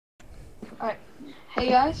Alright. Hey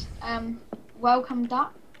guys, welcome back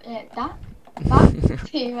to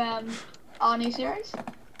our new series.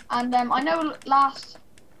 And I know last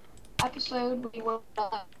episode we were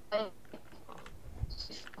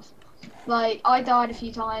like I died a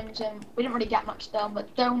few times and we didn't really get much done,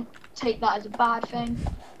 but don't take that as a bad thing.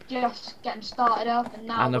 Just getting started up, and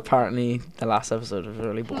now And apparently the last episode was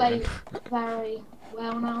really boring. play very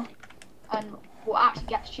well now, and we'll actually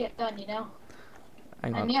get shit done, you know.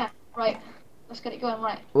 Hang on. And yeah, right. Let's get it going,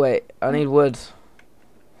 right. Wait, I need wood.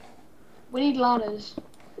 We need ladders.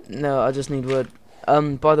 No, I just need wood.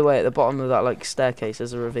 By the way, at the bottom of that like staircase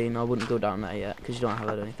there's a ravine. I wouldn't go down there yet because you don't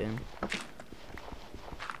have anything.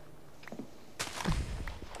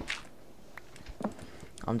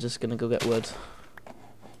 I'm just gonna go get wood.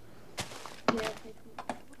 Yeah,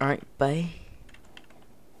 Alright, bye.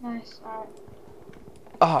 nice, alright.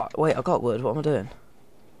 Oh, wait, I got wood. What am I doing?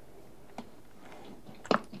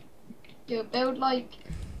 Yo, build like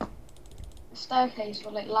a staircase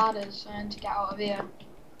with like ladders and to get out of here.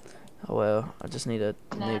 Oh well, I just need a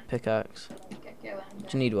Nah. new pickaxe. Get going. Do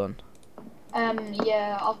you need one?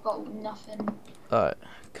 Yeah, I've got nothing. Alright,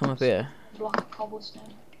 come up here. Block of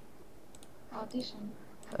cobblestone. Oh, decent.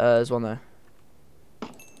 There's one there.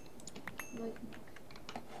 Like,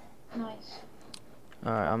 nice.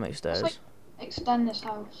 Alright, I'll make stairs. Let's, like, extend this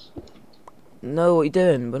house. No, what are you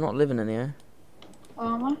doing? We're not living in here.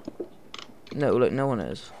 Oh, am I? No, look, no one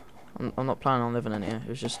is. I'm not planning on living in here. It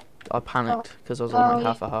was just I panicked because I was on like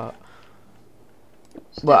half a heart.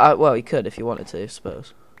 Well, you could if you wanted to, I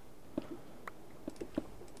suppose.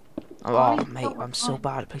 Oh, mate, I'm so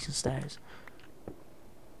bad at placing stairs.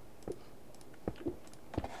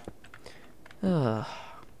 Ugh.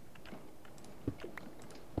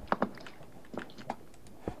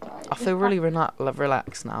 I feel really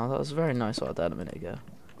relaxed now. That was very nice what I did a minute ago.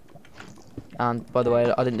 And by the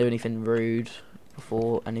way, I didn't do anything rude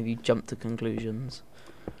before any of you jumped to conclusions.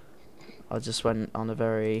 I just went on a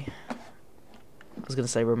very, I was going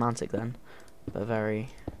to say romantic then, but very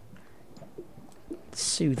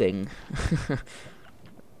soothing.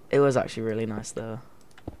 It was actually really nice though.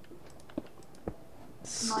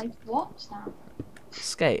 Nice. What's that?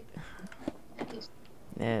 Skate.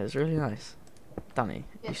 Yeah, it was really nice. Danny,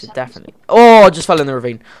 Yeah, you should sounds- definitely. Oh, I just fell in the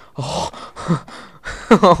ravine. Oh.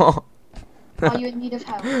 Are you in need of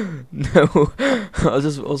help? No, I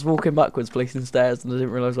was walking backwards, placing stairs, and I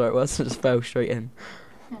didn't realise where it was, and just fell straight in.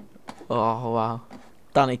 Oh wow,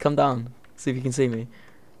 Danny, come down, see if you can see me.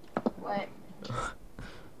 Wait.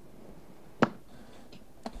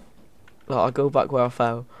 Well, I'll go back where I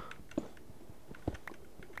fell.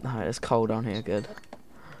 Alright, it's cold down here. Good.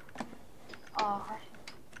 Oh,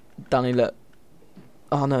 Danny, look.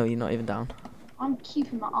 Oh no, you're not even down. I'm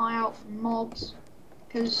keeping my eye out for mobs,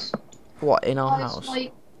 because What, in our house?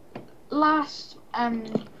 like last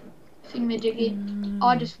thingamajiggy,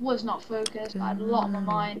 I just was not focused. I had a lot on my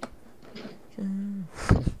mind.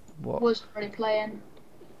 What? Wasn't really playing.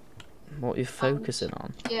 What are you focusing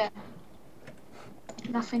on? Yeah.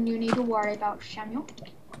 Nothing you need to worry about, Samuel.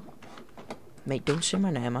 Mate, don't say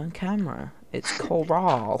my name on camera. It's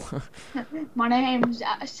Coraal. My name's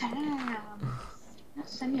Sam.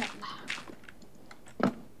 That's Samuel.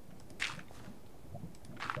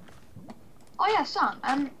 Oh yeah,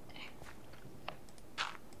 Sam.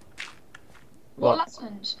 What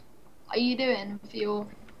lessons are you doing for your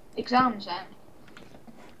exams then?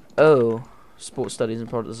 Oh, sports studies and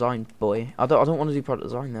product design, boy. I don't want to do product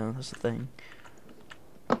design though. That's the thing.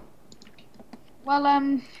 Well,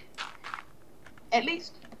 at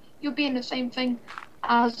least you'll be in the same thing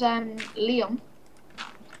as Liam.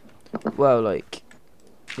 Well, like,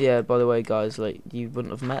 yeah. By the way, guys, like, you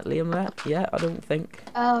wouldn't have met Liam yet. I don't think.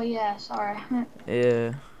 Oh yeah, sorry.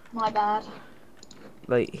 Yeah. My bad.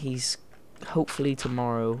 Like, he's hopefully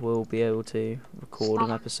tomorrow we'll be able to record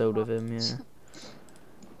an episode with him. Yeah.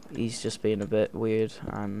 He's just being a bit weird,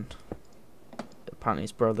 and apparently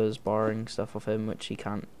his brother's borrowing stuff off him, which he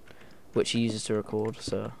uses to record.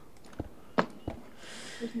 So.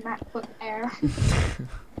 With MacBook Air.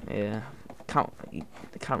 Yeah. Can't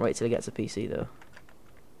wait till he gets a PC though.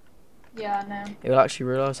 Yeah, I know. He'll actually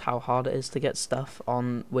realise how hard it is to get stuff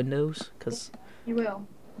on Windows, because You will.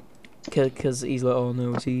 he's like, oh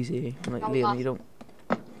no, it's easy. I'm like, Oh, Liam, you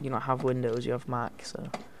don't have Windows, you have Mac, so.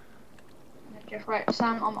 Just right,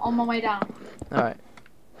 Sam. I'm on my way down. All right,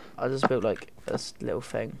 I just built like this little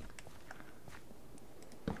thing.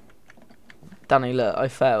 Danny, look, I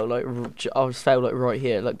fell like right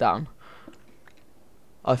here. Look down.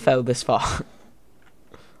 I fell this far.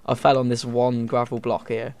 I fell on this one gravel block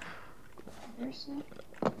here.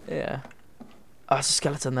 Yeah. Oh, there's a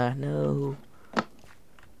skeleton there. No.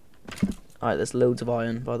 Alright, there's loads of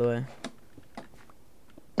iron, by the way.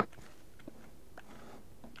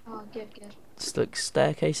 Oh, good. Just like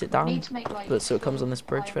staircase it down. Need to make like. But so it comes on this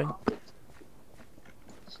bridge thing.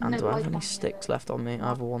 And No do I have light any down sticks here, left on me? I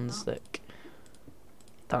have one no. stick.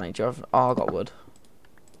 Danny, do you have... Oh, I got wood.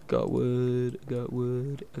 Got wood.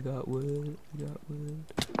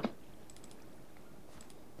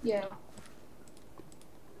 Yeah.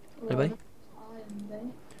 Ready?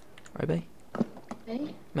 Iron, Ready? eh?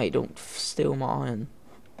 Mate, don't steal my iron.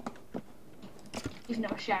 He's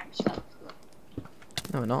not sharing stuff.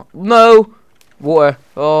 No, we're not. No! Water.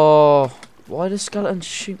 Oh. Why does skeleton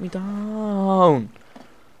shoot me down?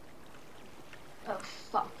 Oh,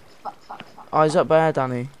 fuck. Oh, he's up there,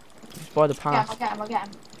 Danny. He's by the path. I'll get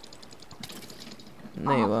him.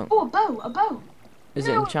 No, you won't. Oh, a bow. Is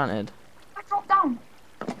it No. enchanted? I dropped down.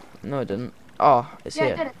 No, it didn't. Oh, it's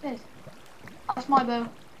Yeah, here. it did. That's my bow.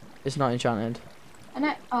 It's not enchanted. And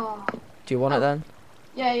it? Oh. Do you want it then?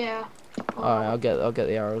 Yeah. Oh, Alright, I'll get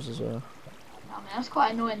the arrows as well. I mean, that's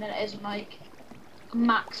quite annoying that it isn't like a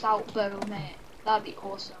maxed out bow, mate. That'd be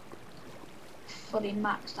awesome. Fully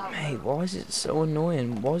maxed out. Mate, bow. why is it so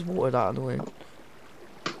annoying? Why is water that annoying?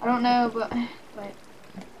 I don't know, but wait.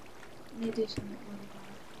 Let me do something really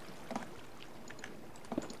bad.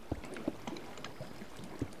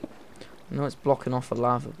 I know it's blocking off the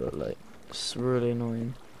lava, but like, it's really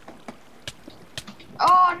annoying.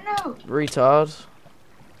 Oh no! Retard.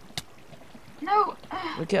 No!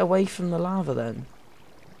 Well, get away from the lava then.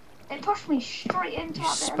 It pushed me straight into You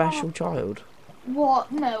that bit of special lava. child.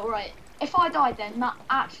 What? No, right. If I died then, that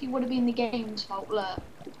actually would have been the game's fault. Look,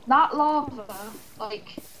 that lava,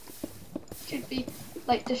 like, should be,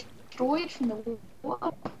 like, destroyed from the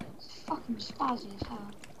water. It's fucking spazzy as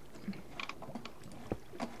hell.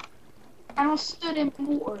 And I stood in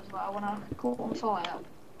water as well when I caught on fire.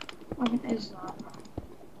 When is that?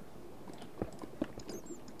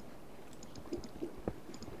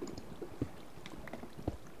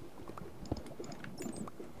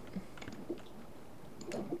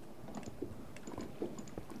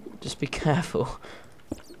 Just be careful.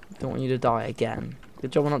 Don't want you to die again.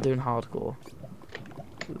 Good job we're not doing hardcore.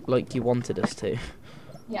 Like you wanted us to.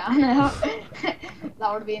 Yeah, I know.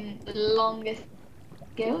 That would have been the longest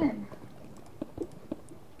going.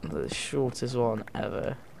 The shortest one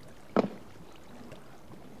ever.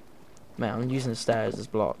 Mate, I'm using the stairs as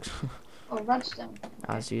blocks. Or redstone.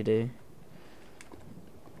 As you do.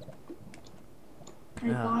 Can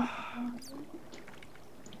you buy it?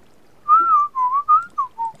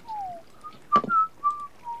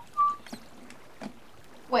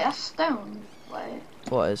 Wait, that's stone. Wait.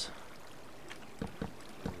 What is?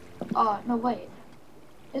 Oh, no, wait.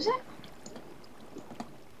 Is it?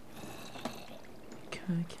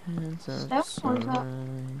 Stone or is that?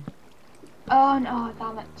 Oh, no,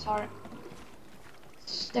 damn it. Sorry.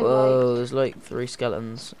 Still Whoa, there's like 3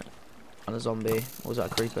 skeletons and a zombie. What was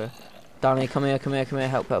that, a creeper? Danny, come here.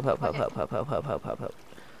 Help. I'm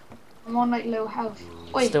on like low health.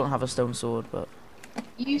 Wait, Still don't have a stone sword, but...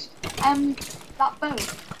 use that bow.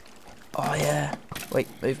 Oh yeah. Wait,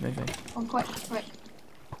 move. On quick.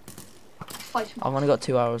 Fight him. I've only got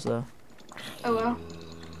 2 hours though. Oh well.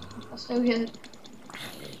 That's so good.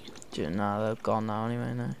 Nah, they're gone now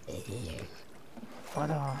anyway, no. Why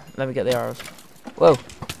not? Let me get the arrows. Whoa!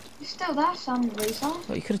 You're still there, Sam Lisa.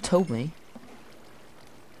 Well, you could have told me.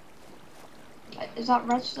 Is that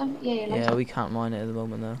redstone? Yeah, Yeah, we can't mine it at the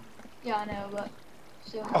moment though. Yeah, I know, but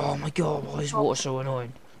still. Oh my god, why is water so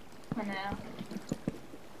annoying? I know.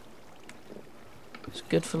 It's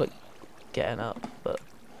good for like getting up, but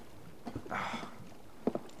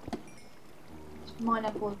Mine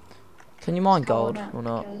up all. can you mine coal gold now, or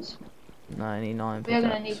not? because No, I need 9 we are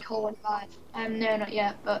gonna pickaxe. need coal and five. No, not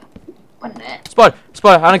yet, but one minute. Spider,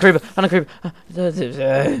 and a creeper.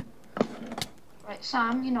 Right,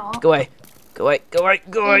 Sam, you're not. Go away. Why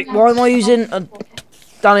am I using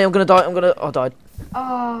Danny, I'm gonna die, I died.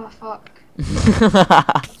 Oh fuck.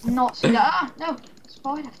 Not see that. Ah, no,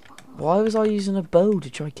 spider. Fuck off. Why was I using a bow to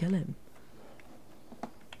try kill him?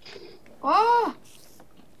 Oh.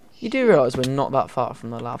 You do realise we're not that far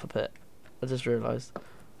from the lava pit. I just realised.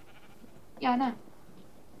 Yeah, I know.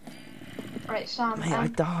 Right, Sam. Mate, I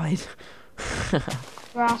died.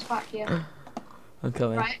 Your ass back here. I'm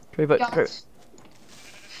coming. Right, Creeper. guys.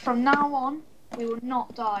 From now on, we will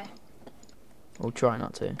not die. We'll try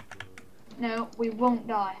not to. No, we won't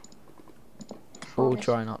die. We'll Promise.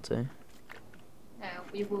 try not to. No,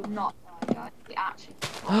 we will not die, guys. We actually.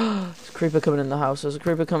 There's a creeper coming in the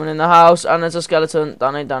house. And there's a skeleton.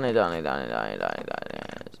 Danny. They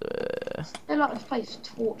like to place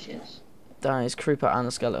torches. Danny's creeper and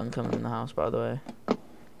a skeleton coming in the house, by the way.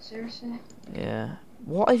 Seriously? Yeah.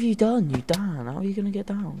 What have you done, you Dan? How are you gonna get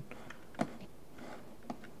down?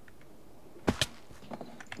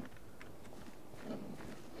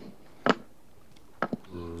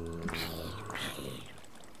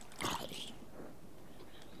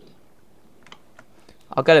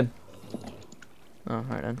 I'll get him. Oh,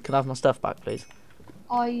 right then. Can I have my stuff back, please?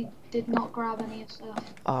 I did not grab any of stuff.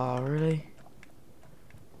 Oh, really?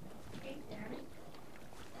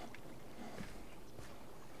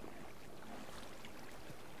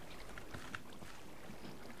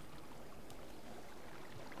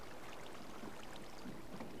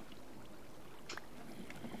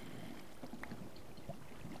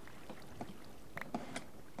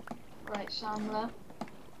 Right, Samler.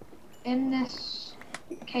 In this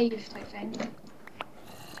cave type thing,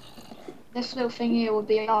 this little thing here would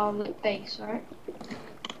be our base, right?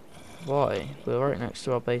 Why? We're right next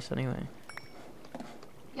to our base anyway.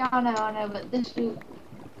 Yeah, I know, but this little...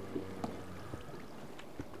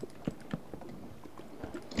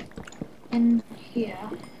 In here...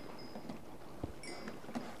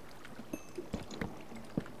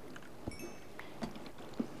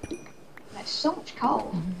 There's so much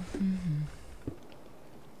coal.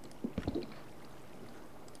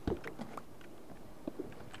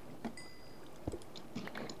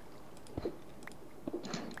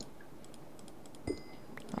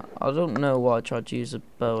 I don't know why I tried to use a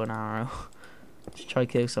bow and arrow. Just try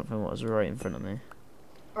to kill something that was right in front of me.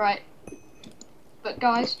 Right. But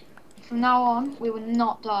guys, from now on, we will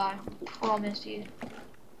not die. I promise you.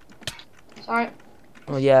 Sorry.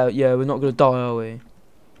 Oh yeah, we're not gonna die, are we?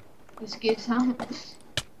 Excuse me.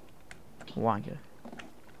 Wanker.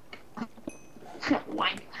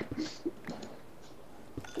 Wank.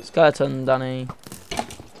 Skeleton, Danny.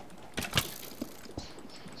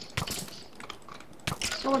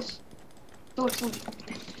 Sword.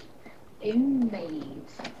 Amazing.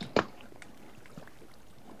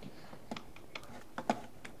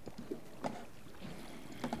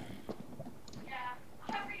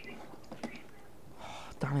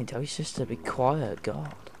 Danny, tell your sister to be quiet,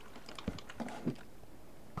 God.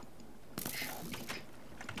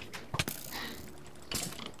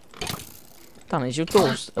 Danny, is your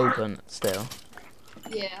door open still?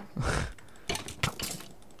 Yeah.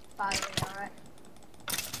 Alright.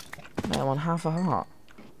 No, I'm on half a heart.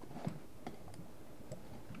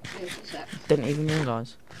 Here's a sec. Didn't even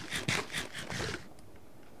realise.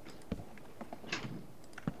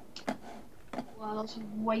 Well, that's a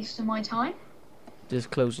waste of my time.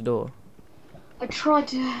 Just close the door. I tried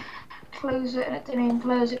to close it and it didn't even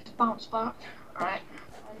close, it bounced back. Right.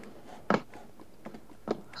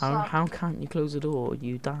 How can't you close the door,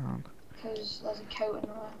 you Dan? Because there's a coat in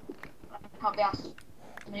there. I can't be asked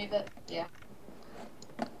to move it. Yeah.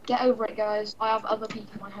 Get over it, guys. I have other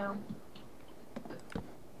people in my home.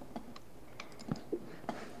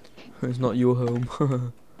 It's not your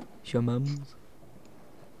home. It's your mum's.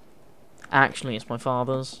 Actually, it's my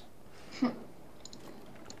father's.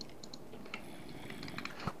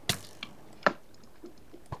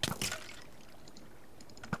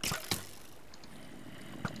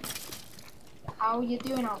 How are you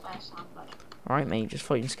doing out there, Sam, bud? Alright, mate, just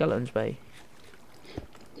fighting skeletons, babe.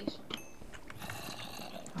 Decent.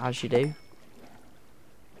 As you do.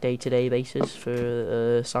 Day-to-day basis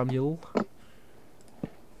for Samuel.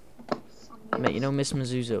 Mate, you know Miss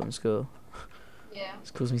Mizuzo in school? Yeah.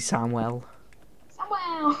 She calls me Samwell.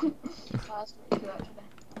 Samuel! That's pretty good,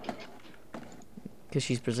 actually. Because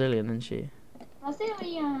she's Brazilian, isn't she?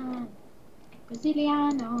 Brazilian!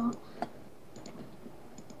 Braziliano!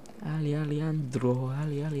 Alejandro.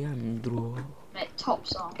 Mate, top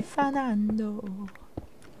song. Fernando.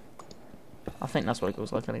 I think that's what it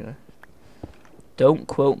goes like anyway. Don't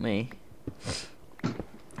quote me.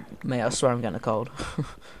 Mate, I swear I'm getting a cold.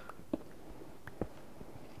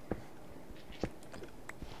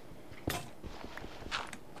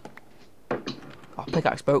 Oh,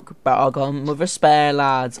 pickaxe broke, but I'll go on with a spare,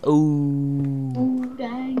 lads. Ooh. Ooh,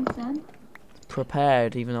 dang, son.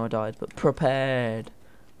 Prepared, even though I died, but prepared.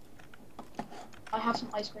 I have some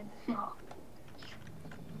ice cream.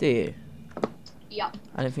 Do you? Yeah.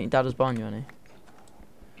 I don't think your dad was buying you any.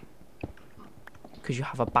 Because you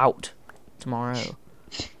have a bout tomorrow.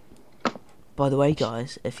 By the way,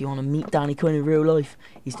 guys, if you want to meet Danny Quinn in real life,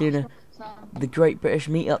 he's doing the Great British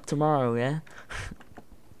Meetup tomorrow, yeah?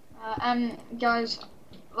 Guys,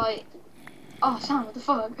 like... Oh, Sam, what the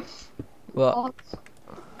fuck? What? I was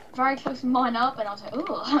very close to mine up, and I was like,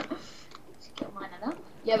 oh, let's get mine up.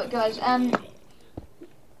 Yeah, but guys,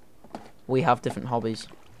 We have different hobbies.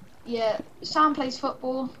 yeah, Sam plays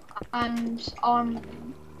football, and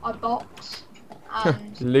I box,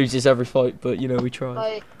 and Loses every fight, but you know we try.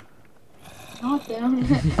 like, God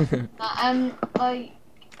damn. And like,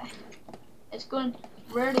 it's going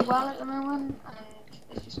really well at the moment, and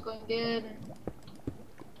it's just going good. And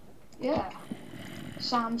yeah,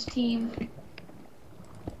 Sam's team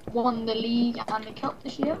won the league and the cup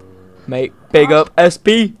this year. Mate, big up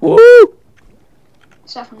SP. Woo!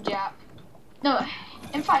 Except from Jack. No,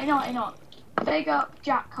 in fact, you know what? Big up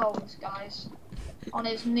Jack Coles, guys, on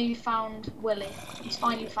his newfound Willy. He's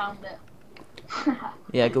finally found it.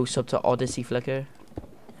 Yeah, go sub to Odyssey Flicker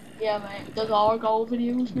Yeah, mate. Does our goal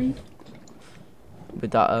videos, mate?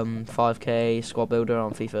 with that 5k squad builder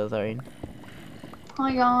on FIFA 13.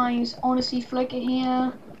 Hi guys, Odyssey Flicker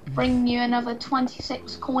here. Bringing you another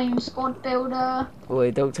 26 coin squad builder.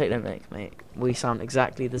 Wait, don't take them mate. We sound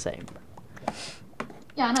exactly the same.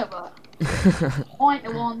 Yeah, I know, but I ain't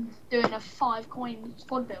the one doing a 5 coin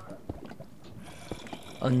squad builder.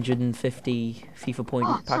 150 FIFA point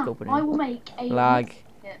pack Sam, opening. I will make a Lag.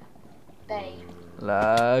 Bay.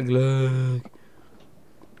 Lag.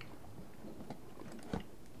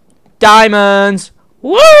 Diamonds!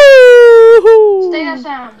 Woo! Stay there,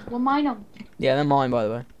 Sam. We'll mine them. Yeah, they're mine, by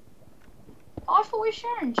the way. I thought we were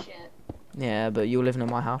sharing shit. Yeah, but you're living in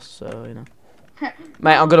my house, so, you know.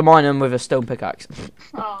 Mate, I'm gonna mine them with a stone pickaxe.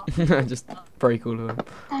 Oh. Just break all of them.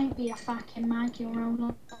 Don't be a fucking mag, you're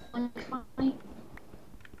all like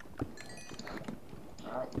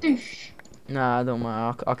douche. Nah, don't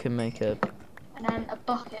matter. I can make a And then a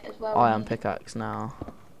bucket as well. iron pickaxe now.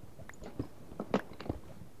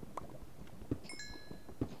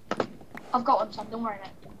 I've got one, Sam, don't worry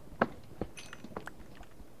about it.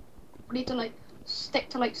 We need to like stick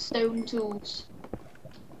to like stone tools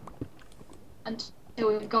until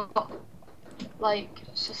we've got like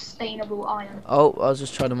sustainable iron. Oh, I was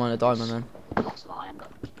just trying to mine a diamond then. Lots of iron.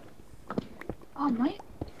 Oh mate.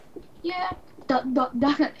 Yeah. Diamond.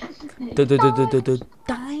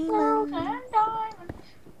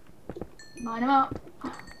 Mine 'em up.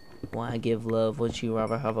 Why give love? Would you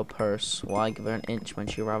rather have a purse? Why give her an inch when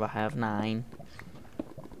she'd rather have 9?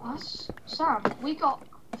 Us? Sam, we got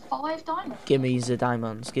 5 diamonds. Give me the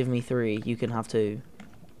diamonds. Give me 3. You can have 2.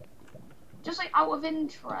 Just like out of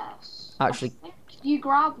interest. Actually- I think you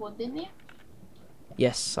grabbed one, didn't you?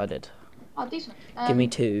 Yes, I did. Oh, decent. Give me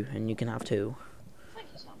 2, and you can have 2. Thank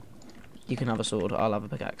you, Sam. You can have a sword. I'll have a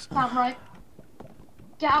pickaxe. Sam, right.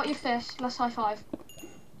 Get out your fist. Let's high five.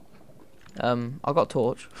 I got a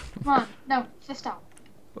torch. Come on. No, fist out.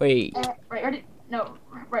 Wait. Right, ready? No.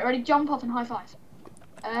 Right, ready? Jump up and high five.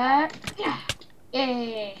 Yeah.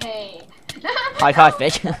 Yay, hey. High five,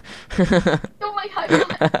 bitch. Don't like high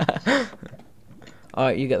five.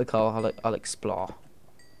 Alright, you get the car. I'll explore.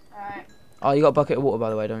 Alright. Oh, you got a bucket of water, by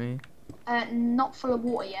the way, don't you? Not full of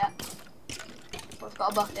water yet. But I've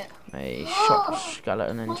got a bucket. A shot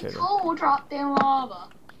skeleton My intruder. toe dropped in lava.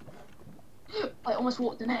 I almost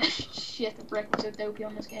walked in it. Shit, the brick was so dopey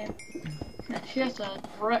on this game. Shit, a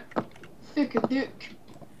brick. Thick a dick.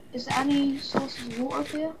 Is there any sources of water up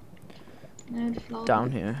here? No, just lava.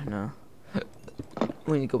 Down here, no.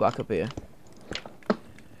 We need to go back up here.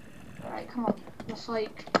 Alright, come on. Let's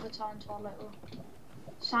like return to our little.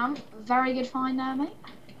 Sam, very good find there, mate.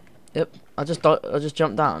 Yep. I just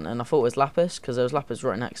jumped down and I thought it was lapis because there was lapis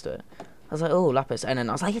right next to it. I was like, oh, lapis, and then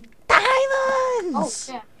I was like, diamonds!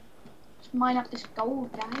 Oh yeah. Let's mine up this gold,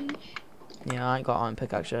 guys. Yeah, I ain't got iron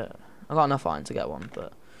pickaxe yet. I got enough iron to get one,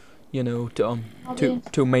 but you know, I'll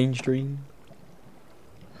too mainstream.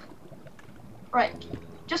 Right.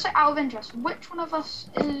 Just like out of interest, which one of us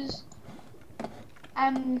is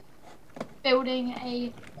building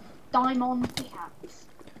a diamond pickaxe?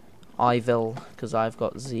 I will, because I've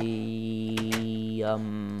got the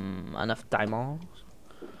enough diamonds.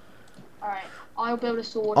 Alright, I'll build a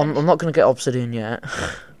sword. I'm not gonna get obsidian yet.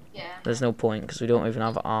 Yeah. There's no point because we don't even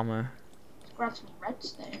have armor. Let's grab some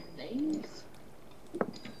redstone, please.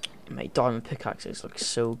 Mate, diamond pickaxes look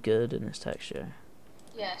so good in this texture.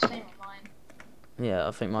 Yeah, same with mine. Yeah,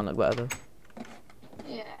 I think mine look better.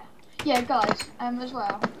 Yeah. Yeah, guys, as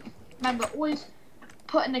well. Remember, always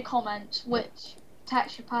put in the comments which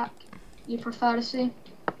texture pack you prefer to see.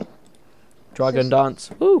 Dragon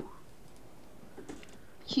dance. Woo!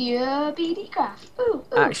 Pure BD craft. Ooh,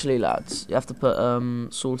 ooh. Actually, lads, you have to put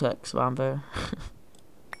Saltex vampire.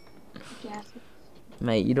 Yes.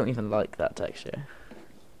 Mate, you don't even like that texture.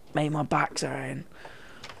 Mate, my back's iron.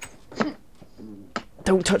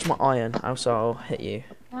 Don't touch my iron, else I'll hit you.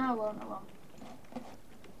 I won't, I won't.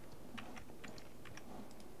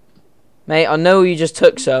 Mate, I know you just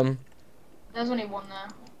took some. There's only one there.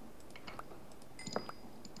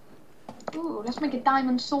 Ooh, let's make a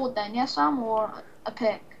diamond sword then, yes, Sam? Or a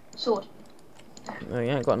pick? Sword. Oh, you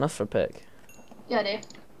ain't got enough for a pick. Yeah, I do.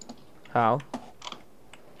 How?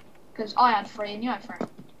 Because I had 3 and you had 3.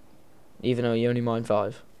 Even though you only mined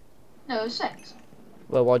 5. No, it was 6.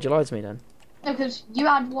 Well, why'd you lie to me then? No, because you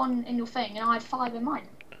had 1 in your thing and I had 5 in mine.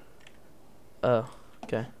 Oh,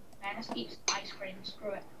 okay. Man, let's eat some ice cream.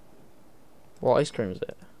 Screw it. What ice cream is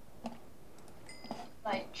it?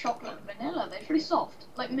 Like chocolate and vanilla. They're pretty soft,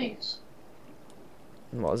 like mousse.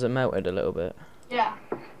 What, has it melted a little bit? Yeah.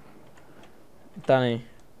 Danny,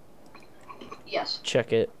 Yes.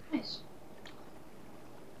 check it. Nice.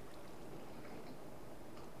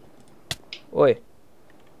 Oi.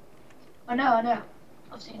 I know.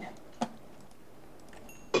 I've seen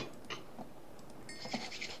it.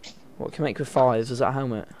 What can you make with 5s? Is that a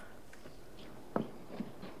helmet?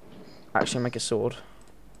 Actually, make a sword.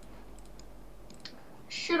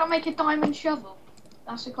 Should I make a diamond shovel?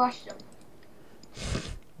 That's the question.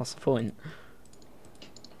 What's the point?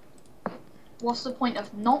 What's the point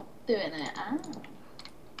of not doing it? Ah.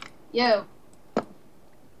 Yo.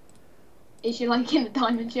 Is you liking the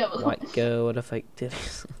diamond shovel? White girl with a fake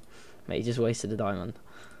titties. Mate, you just wasted a diamond.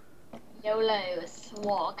 YOLO,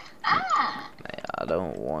 swag. Ah! Mate, I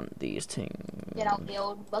don't want these things. Get out the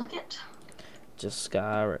old bucket. Just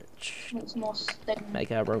sky rich. What's more stone?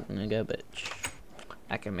 Make a broke nigga bitch.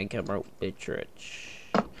 I can make a broke bitch rich.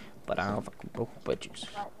 But I don't fucking broke bitches.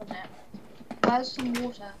 Right, isn't it? Where's some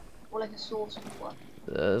water? Or like a source of water?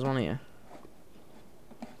 There's one here.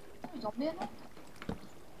 Zombie in there?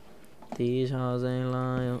 These hoes ain't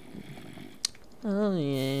loyal. Oh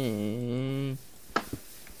yeah.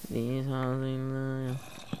 These hoes ain't loyal.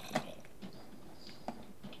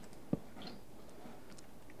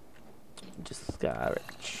 Just got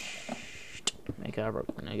rich. Make a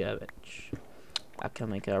broke nigga bitch. I can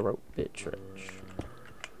make a broke bitch rich.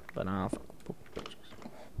 But I don't fuck broke bitches.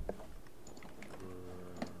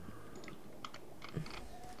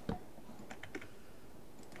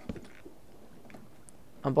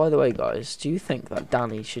 And by the way, guys, do you think that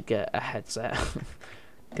Danny should get a headset?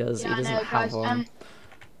 Because Yeah, he doesn't I know, have guys. one.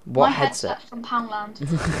 What My headset? headset's from Poundland.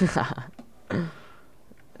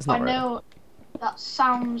 It's not I real. know that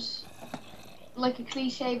sounds like a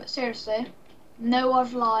cliche, but seriously, no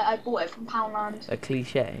I've lied, I bought it from Poundland. A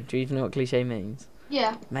cliche? Do you even know what cliche means?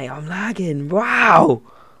 Yeah. Mate, I'm lagging. Wow!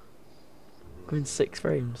 I'm in 6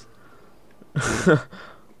 frames.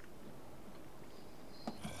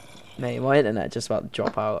 Mate, my internet just about to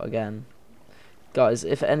drop out again. Guys,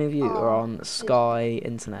 if any of you are on Sky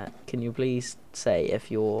Internet, can you please say if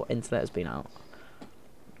your internet has been out?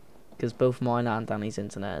 Because both mine and Danny's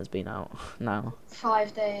internet has been out now.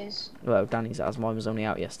 5 days. Well, Danny's has. Mine was only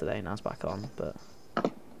out yesterday, now it's back on, but...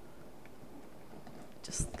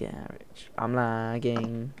 Just get rich. I'm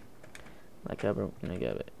lagging. Like a broke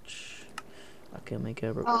nigga bitch. I can make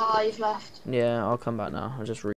a broke... Ah, you've left. Yeah, I'll come back now. I'll just